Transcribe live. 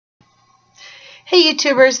Hey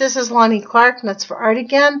YouTubers, this is Lonnie Clark, Nuts for Art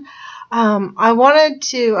again. I'm going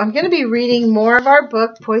to be reading more of our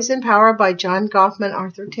book, Poison Power by John Gofman,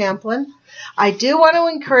 Arthur Tamplin. I do want to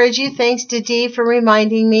encourage you, thanks to Dee for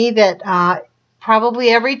reminding me that probably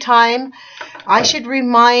every time I should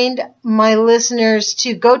remind my listeners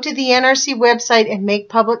to go to the NRC website and make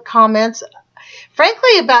public comments,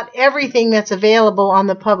 frankly, about everything that's available on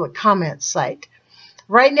the public comments site.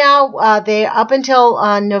 Right now, up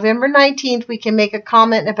until November 19th, we can make a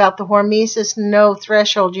comment about the hormesis no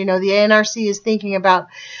threshold. You know, the NRC is thinking about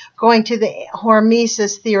going to the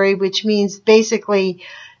hormesis theory, which means basically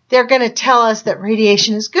they're going to tell us that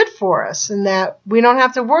radiation is good for us and that we don't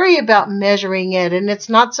have to worry about measuring it, and it's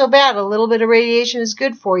not so bad. A little bit of radiation is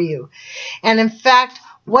good for you. And in fact,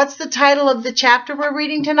 what's the title of the chapter we're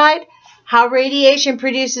reading tonight? How radiation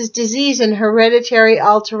produces disease and hereditary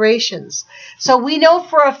alterations. So we know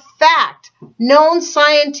for a fact, known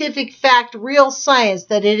scientific fact, real science,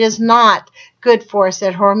 that it is not good for us,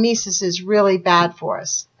 that hormesis is really bad for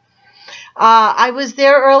us. I was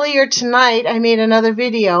there earlier tonight. I made another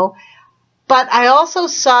video, but I also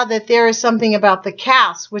saw that there is something about the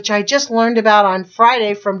CAS, which I just learned about on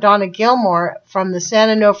Friday from Donna Gilmore from the San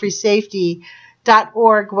Onofre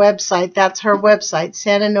Safety.org website. That's her website,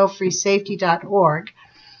 sanonofresafety.org.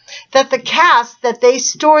 That the CAS that they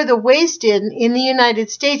store the waste in the United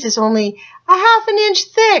States is only a ½ inch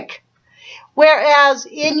thick, whereas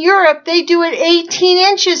in Europe they do it 18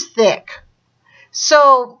 inches thick.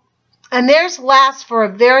 So, and theirs lasts for a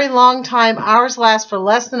very long time. Ours lasts for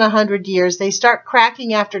less than 100 years. They start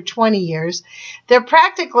cracking after 20 years. They're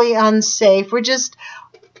practically unsafe.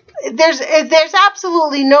 There's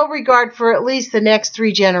absolutely no regard for at least the next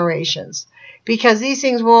 3 generations, because these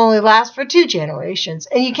things will only last for 2 generations,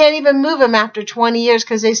 and you can't even move them after 20 years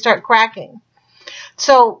because they start cracking.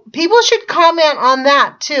 So people should comment on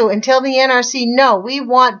that too and tell the NRC, no, we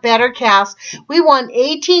want better CAS. We want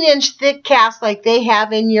 18-inch thick CAS like they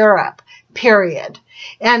have in Europe, period.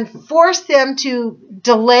 And force them to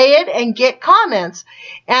delay it and get comments.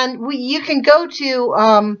 And you can go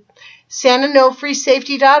to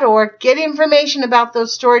sanonofresafety.org, get information about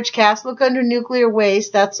those storage CAS. Look under nuclear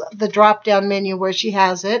waste. That's the drop-down menu where she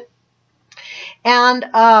has it. And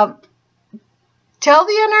tell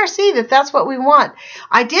the NRC that that's what we want.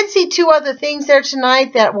 I did see 2 other things there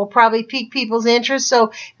tonight that will probably pique people's interest,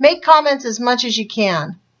 so make comments as much as you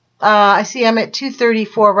can. I see I'm at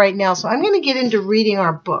 234 right now, so I'm going to get into reading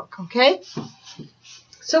our book, okay?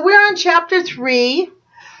 So we're on Chapter 3.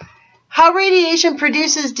 How radiation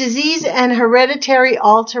produces disease and hereditary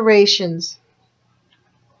alterations.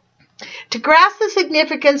 To grasp the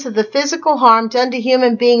significance of the physical harm done to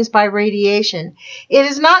human beings by radiation, it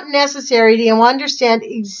is not necessary to understand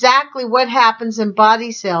exactly what happens in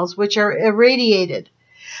body cells which are irradiated,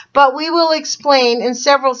 but we will explain in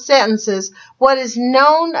several sentences what is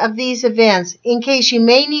known of these events in case you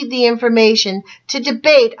may need the information to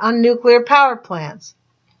debate on nuclear power plants.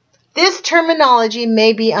 This terminology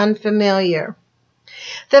may be unfamiliar.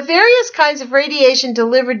 The various kinds of radiation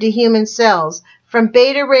delivered to human cells, from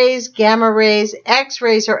beta rays, gamma rays,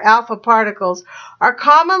 X-rays, or alpha particles, are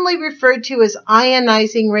commonly referred to as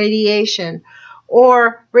ionizing radiation,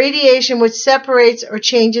 or radiation which separates or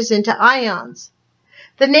changes into ions.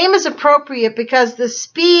 The name is appropriate because the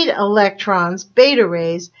speed electrons, beta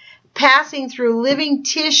rays, passing through living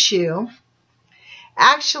tissue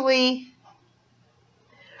actually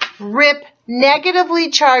rip negatively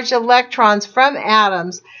charged electrons from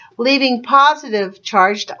atoms, leaving positive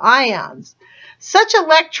charged ions. Such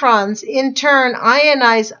electrons in turn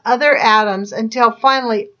ionize other atoms until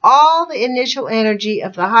finally all the initial energy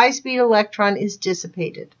of the high-speed electron is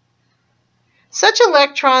dissipated. Such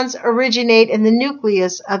electrons originate in the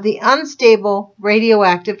nucleus of the unstable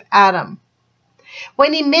radioactive atom.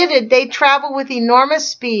 When emitted, they travel with enormous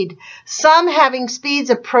speed, some having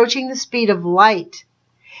speeds approaching the speed of light.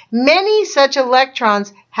 Many such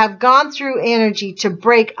electrons have gone through energy to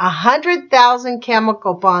break 100,000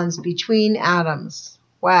 chemical bonds between atoms.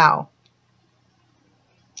 Wow.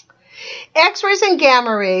 X-rays and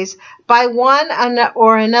gamma rays, by one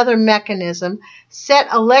or another mechanism,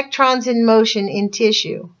 set electrons in motion in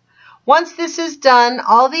tissue. Once this is done,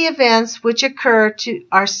 all the events which occur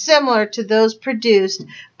are similar to those produced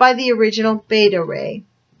by the original beta ray.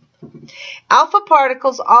 Alpha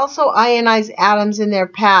particles also ionize atoms in their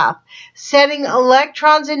path, setting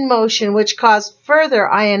electrons in motion which cause further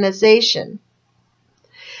ionization.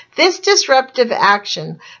 This disruptive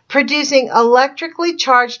action, producing electrically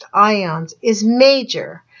charged ions, is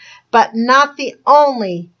major, but not the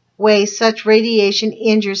only way such radiation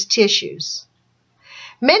injures tissues.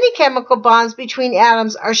 Many chemical bonds between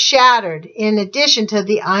atoms are shattered in addition to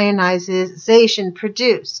the ionization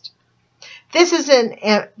produced. This is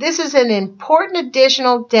an important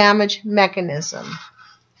additional damage mechanism.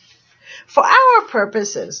 For our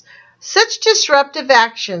purposes, such disruptive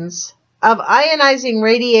actions of ionizing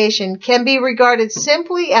radiation can be regarded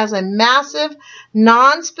simply as a massive,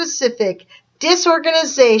 non-specific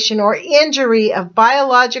disorganization or injury of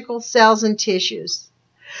biological cells and tissues.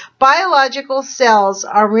 Biological cells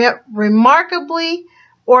are remarkably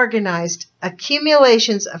organized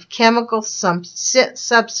accumulations of chemical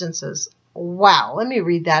substances. Wow, let me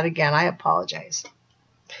read that again. I apologize.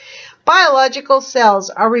 Biological cells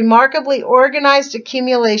are remarkably organized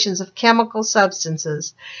accumulations of chemical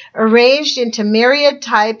substances, arranged into myriad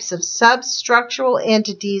types of substructural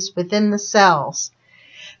entities within the cells.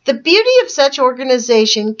 The beauty of such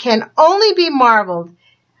organization can only be marveled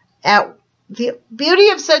at. The beauty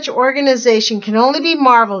of such organization can only be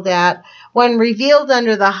marveled at when revealed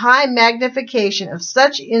under the high magnification of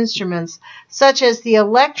such instruments such as the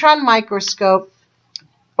electron microscope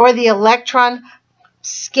or the electron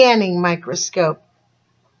scanning microscope.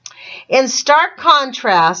 In stark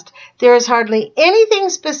contrast, there is hardly anything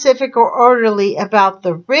specific or orderly about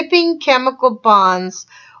the ripping chemical bonds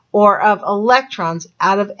or of electrons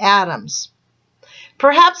out of atoms.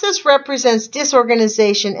 Perhaps this represents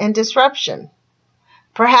disorganization and disruption.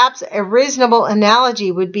 Perhaps a reasonable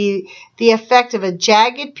analogy would be the effect of a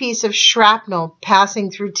jagged piece of shrapnel passing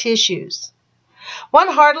through tissues. One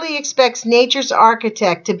hardly expects nature's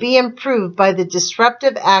architect to be improved by the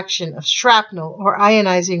disruptive action of shrapnel or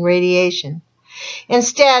ionizing radiation.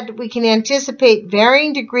 Instead, we can anticipate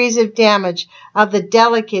varying degrees of damage of the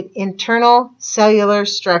delicate internal cellular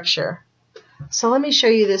structure. So let me show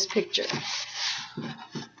you this picture.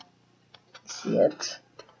 See it?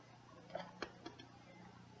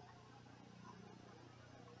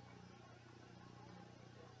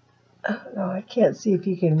 Oh, no, I can't see if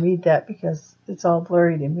you can read that because it's all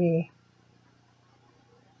blurry to me.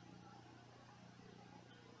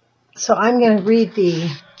 So I'm going to read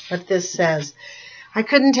what this says. I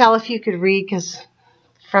couldn't tell if you could read because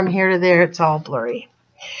from here to there it's all blurry.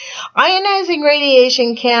 Ionizing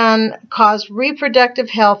radiation can cause reproductive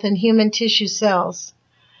health in human tissue cells.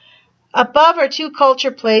 Above are two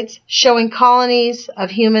culture plates showing colonies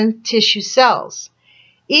of human tissue cells.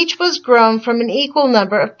 Each was grown from an equal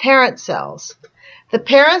number of parent cells. The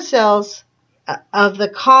parent cells of the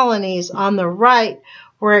colonies on the right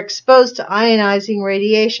were exposed to ionizing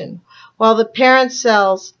radiation, while the parent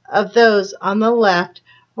cells of those on the left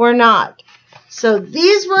were not. So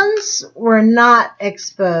these ones were not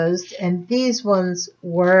exposed, and these ones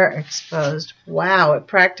were exposed. Wow, it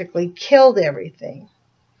practically killed everything.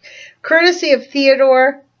 Courtesy of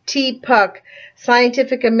Theodore T. Puck,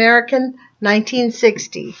 Scientific American,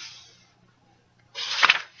 1960.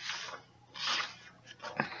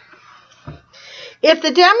 If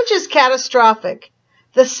the damage is catastrophic,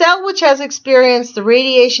 the cell which has experienced the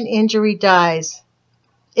radiation injury dies.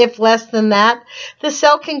 If less than that, the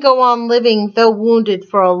cell can go on living, though wounded,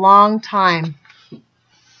 for a long time.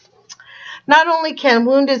 Not only can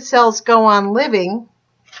wounded cells go on living,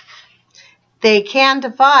 they can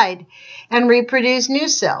divide and reproduce new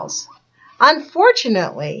cells.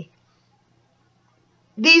 Unfortunately,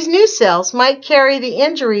 these new cells might carry the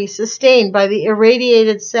injury sustained by the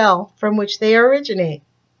irradiated cell from which they originate.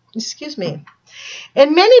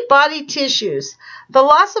 In many body tissues, the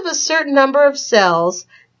loss of a certain number of cells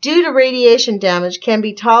due to radiation damage can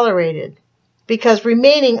be tolerated because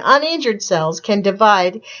remaining uninjured cells can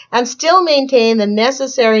divide and still maintain the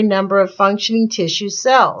necessary number of functioning tissue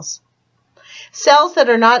cells. Cells that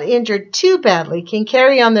are not injured too badly can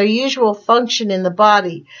carry on their usual function in the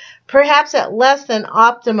body, perhaps at less than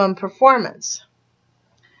optimum performance.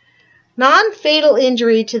 Non-fatal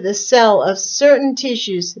injury to the cell of certain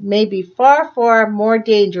tissues may be far, far more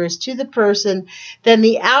dangerous to the person than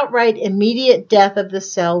the outright immediate death of the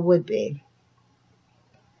cell would be.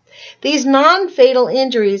 These non-fatal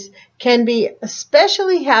injuries can be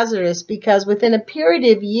especially hazardous because within a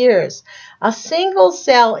period of years, a single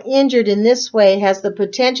cell injured in this way has the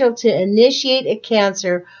potential to initiate a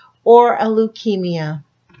cancer or a leukemia.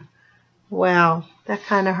 Wow, that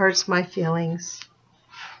kind of hurts my feelings.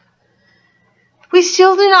 We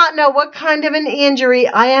still do not know what kind of an injury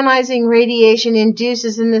ionizing radiation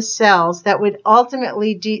induces in the cells that would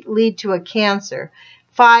ultimately lead to a cancer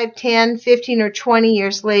 5, 10, 15, or 20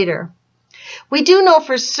 years later. We do know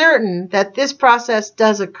for certain that this process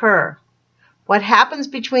does occur. What happens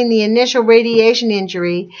between the initial radiation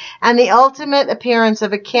injury and the ultimate appearance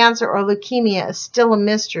of a cancer or leukemia is still a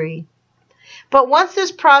mystery. But once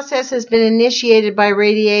this process has been initiated by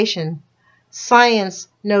radiation, science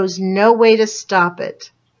knows no way to stop it.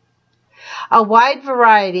 A wide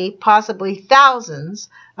variety, possibly thousands,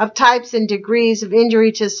 of types and degrees of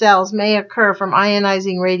injury to cells may occur from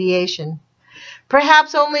ionizing radiation.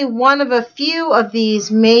 Perhaps only one of a few of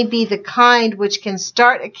these may be the kind which can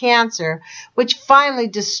start a cancer which finally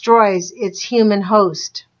destroys its human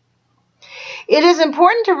host. It is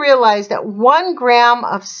important to realize that 1 gram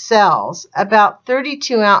of cells, about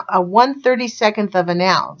 1/32nd of an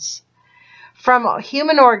ounce, from a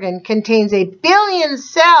human organ contains a billion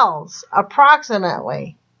cells,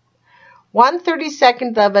 approximately.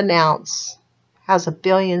 1/32nd of an ounce has a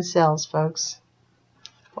billion cells, folks.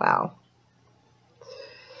 Wow.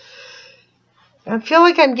 I feel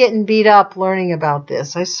like I'm getting beat up learning about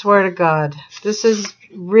this. I swear to God. This is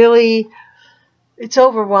really, it's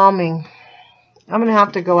overwhelming. I'm going to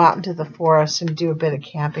have to go out into the forest and do a bit of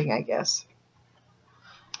camping, I guess.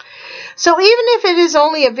 So even if it is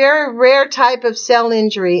only a very rare type of cell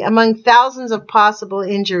injury among thousands of possible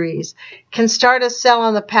injuries can start a cell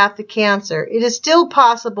on the path to cancer, it is still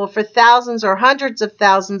possible for thousands or hundreds of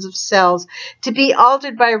thousands of cells to be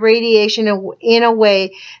altered by radiation in a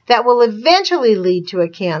way that will eventually lead to a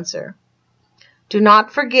cancer. Do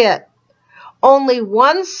not forget, only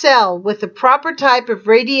one cell with the proper type of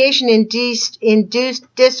radiation-induced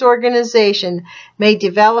disorganization may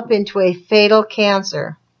develop into a fatal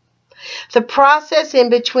cancer. The process in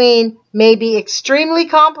between may be extremely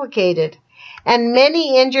complicated, and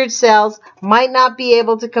many injured cells might not be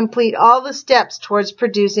able to complete all the steps towards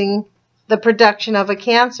producing the production of a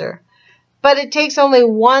cancer. But it takes only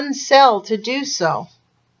one cell to do so.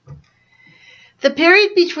 The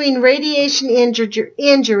period between radiation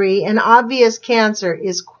injury and obvious cancer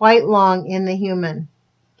is quite long in the human.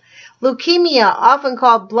 Leukemia, often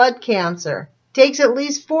called blood cancer, takes at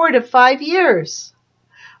least 4 to 5 years.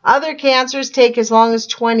 Other cancers take as long as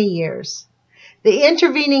 20 years. The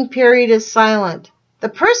intervening period is silent. The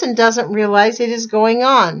person doesn't realize it is going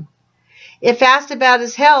on. If asked about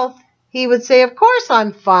his health, he would say, "Of course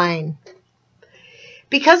I'm fine."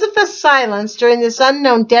 Because of the silence during this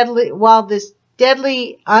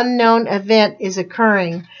deadly unknown event is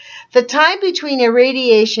occurring, the time between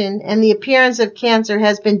irradiation and the appearance of cancer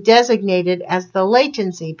has been designated as the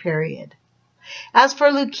latency period. As for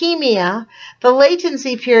leukemia, the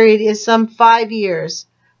latency period is some 5 years.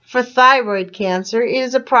 For thyroid cancer, it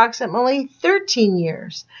is approximately 13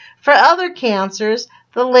 years. For other cancers,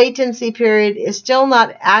 the latency period is still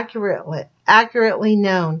not accurately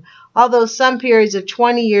known, although some periods of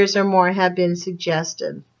 20 years or more have been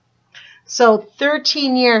suggested. So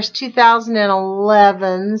 13 years,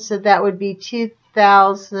 2011, so that would be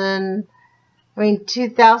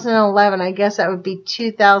 2011, I guess that would be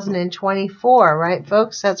 2024, right,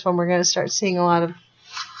 folks? That's when we're going to start seeing a lot of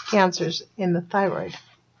cancers in the thyroid.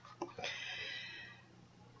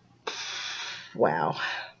 Wow.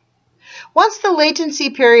 Once the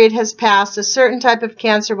latency period has passed, a certain type of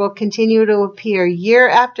cancer will continue to appear year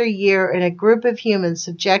after year in a group of humans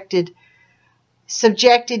subjected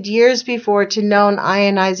years before to known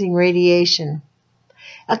ionizing radiation.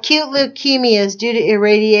 Acute leukemias due to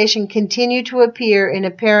irradiation continue to appear in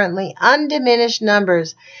apparently undiminished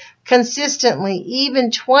numbers consistently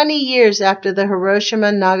even 20 years after the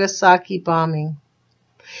Hiroshima-Nagasaki bombing.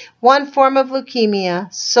 One form of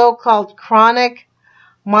leukemia, so-called chronic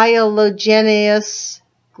myelogenous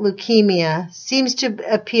leukemia, seems to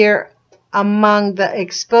appear among the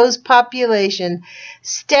exposed population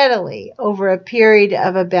steadily over a period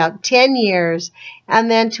of about 10 years and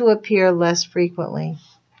then to appear less frequently.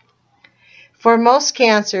 For most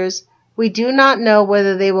cancers, we do not know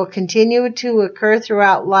whether they will continue to occur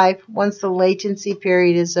throughout life once the latency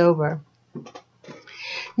period is over.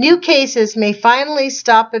 New cases may finally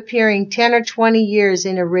stop appearing 10 or 20 years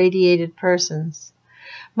in irradiated persons.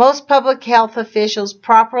 Most public health officials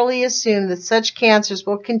properly assume that such cancers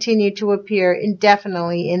will continue to appear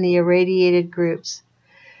indefinitely in the irradiated groups.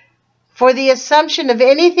 For the assumption of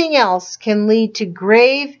anything else can lead to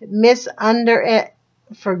grave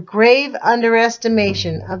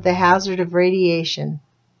underestimation of the hazard of radiation.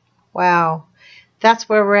 Wow, that's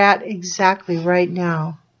where we're at exactly right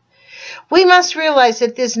now. We must realize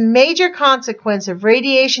that this major consequence of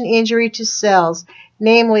radiation injury to cells,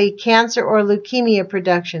 namely cancer or leukemia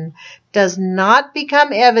production, does not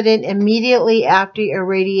become evident immediately after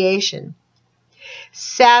irradiation.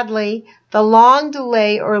 Sadly, the long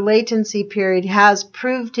delay or latency period has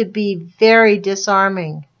proved to be very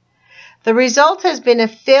disarming. The result has been a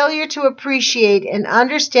failure to appreciate and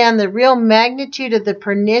understand the real magnitude of the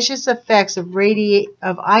pernicious effects of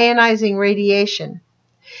ionizing radiation.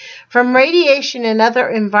 From radiation and other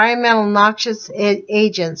environmental noxious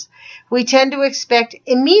agents, we tend to expect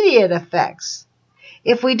immediate effects.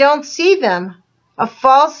 If we don't see them, a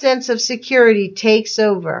false sense of security takes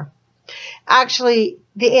over. Actually,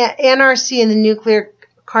 the NRC and the nuclear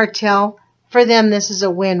cartel, for them this is a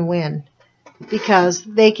win-win because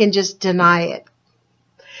they can just deny it.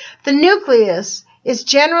 The nucleus is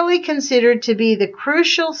generally considered to be the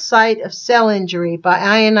crucial site of cell injury by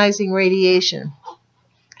ionizing radiation.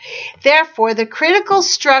 Therefore, the critical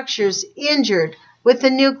structures injured with the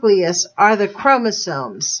nucleus are the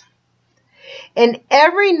chromosomes. In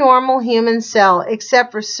every normal human cell,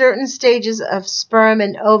 except for certain stages of sperm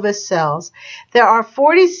and ova cells, there are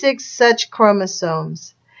 46 such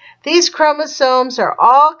chromosomes. These chromosomes are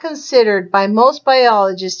all considered by most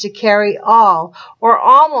biologists to carry all, or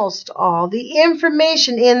almost all, the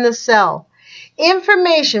information in the cell.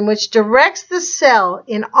 Information which directs the cell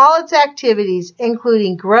in all its activities,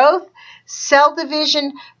 including growth, cell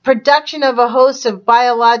division, production of a host of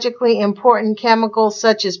biologically important chemicals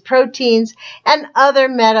such as proteins, and other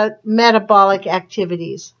metabolic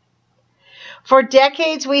activities. For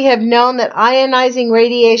decades, we have known that ionizing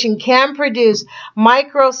radiation can produce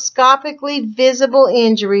microscopically visible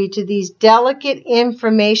injury to these delicate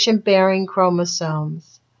information-bearing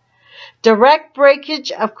chromosomes. Direct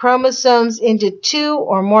breakage of chromosomes into 2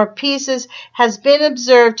 or more pieces has been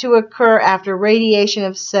observed to occur after radiation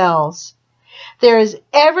of cells. There is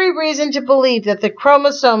every reason to believe that the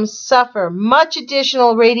chromosomes suffer much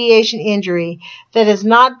additional radiation injury that is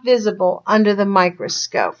not visible under the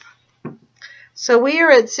microscope. So we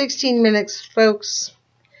are at 16 minutes, folks,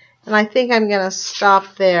 and I think I'm going to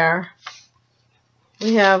stop there.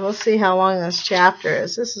 We'll see how long this chapter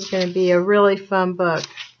is. This is going to be a really fun book.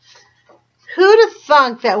 Who'd have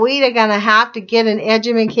thunk that we're going to have to get an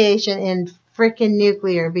education in frickin'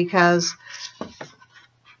 nuclear because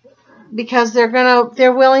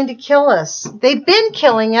they're willing to kill us. They've been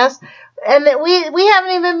killing us, and that we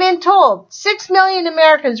haven't even been told. 6 million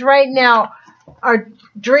Americans right now are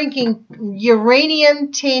drinking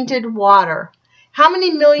uranium-tainted water. How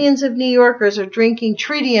many millions of New Yorkers are drinking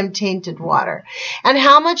tritium-tainted water? And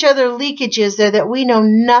how much other leakage is there that we know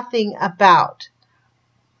nothing about?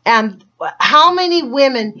 And how many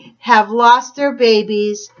women have lost their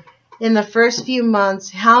babies in the first few months?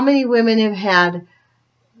 How many women have had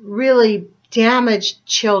really damaged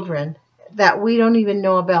children that we don't even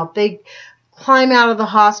know about? They climb out of the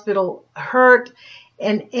hospital hurt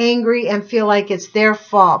and angry and feel like it's their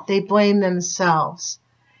fault. They blame themselves.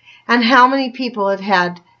 And how many people have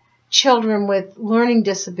had children with learning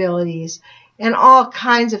disabilities and all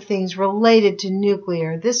kinds of things related to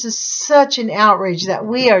nuclear? This is such an outrage that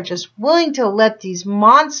we are just willing to let these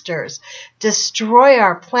monsters destroy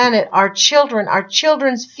our planet, our children, our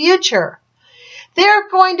children's future. They are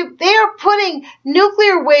putting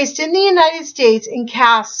nuclear waste in the United States in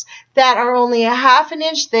casks that are only a half an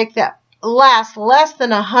inch thick that last less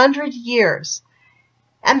than 100 years.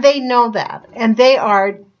 And they know that, and they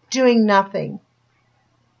are doing nothing.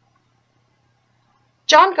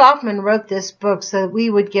 John Gofman wrote this book so that we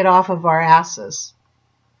would get off of our asses.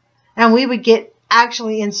 And we would get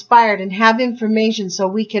actually inspired and have information so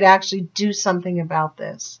we could actually do something about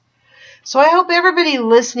this. So I hope everybody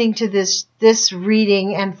listening to this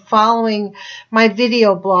reading and following my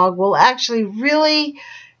video blog will actually really...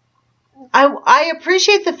 I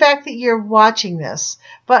appreciate the fact that you're watching this,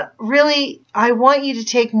 but really I want you to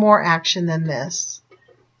take more action than this.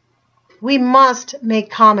 We must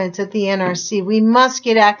make comments at the NRC. We must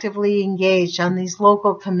get actively engaged on these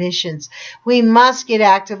local commissions. We must get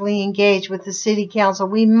actively engaged with the city council.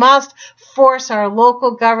 We must force our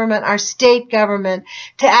local government, our state government,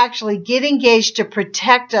 to actually get engaged to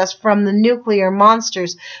protect us from the nuclear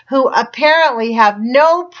monsters who apparently have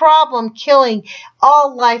no problem killing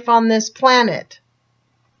all life on this planet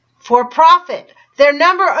for profit. Their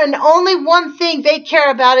number and only one thing they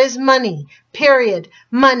care about is money. Period.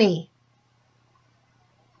 Money.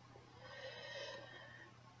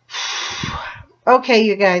 Okay,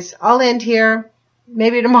 you guys, I'll end here.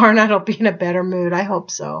 Maybe tomorrow night I'll be in a better mood. I hope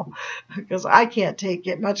so, because I can't take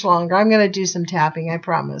it much longer. I'm going to do some tapping, I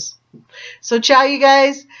promise. So, ciao, you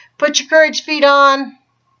guys. Put your courage feet on.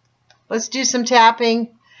 Let's do some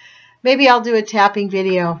tapping. Maybe I'll do a tapping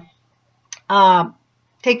video.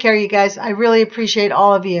 Take care, you guys. I really appreciate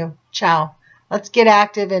all of you. Ciao. Let's get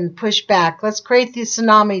active and push back. Let's create the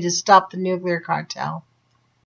tsunami to stop the nuclear cartel.